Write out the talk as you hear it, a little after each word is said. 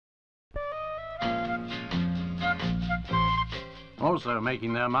Also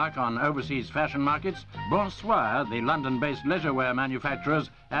making their mark on overseas fashion markets, Bonsoir, the London-based leisurewear manufacturers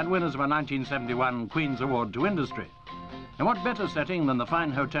and winners of a 1971 Queen's Award to Industry. And what better setting than the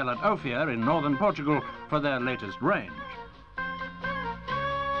fine hotel at Ofir in northern Portugal for their latest range?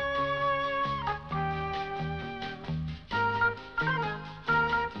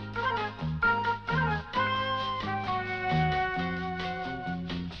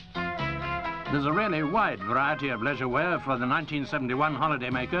 There's a really wide variety of leisure wear for the 1971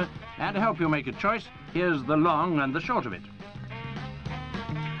 holidaymaker, and to help you make a choice, here's the long and the short of it.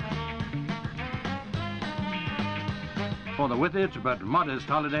 For the with it but modest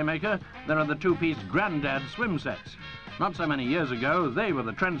holidaymaker, there are the two-piece grandad swim sets. Not so many years ago, they were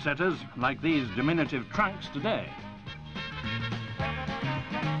the trendsetters, like these diminutive trunks today.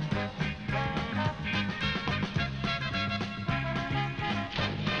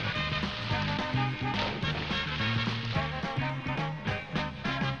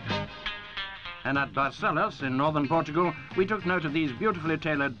 And at Barcelos in northern Portugal, we took note of these beautifully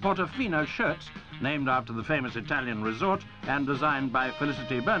tailored Portofino shirts, named after the famous Italian resort and designed by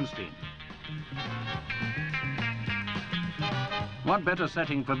Felicity Bernstein. What better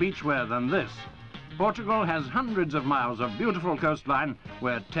setting for beachwear than this? Portugal has hundreds of miles of beautiful coastline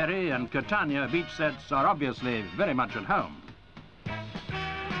where Terry and Catania beach sets are obviously very much at home.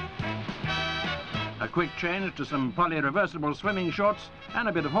 A quick change to some poly-reversible swimming shorts and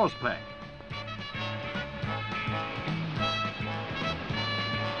a bit of horseplay.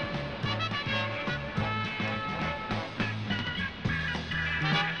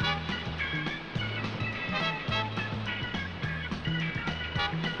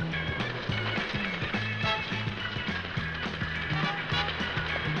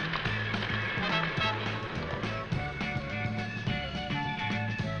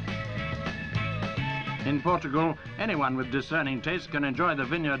 In Portugal, anyone with discerning taste can enjoy the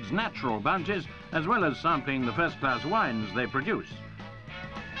vineyards' natural bounties as well as sampling the first-class wines they produce.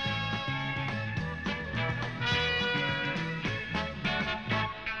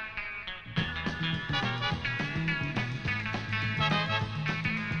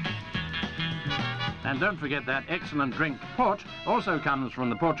 And don't forget that excellent drink, port, also comes from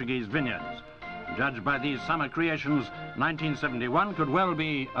the Portuguese vineyards. Judged by these summer creations, 1971 could well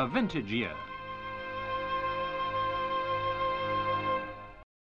be a vintage year.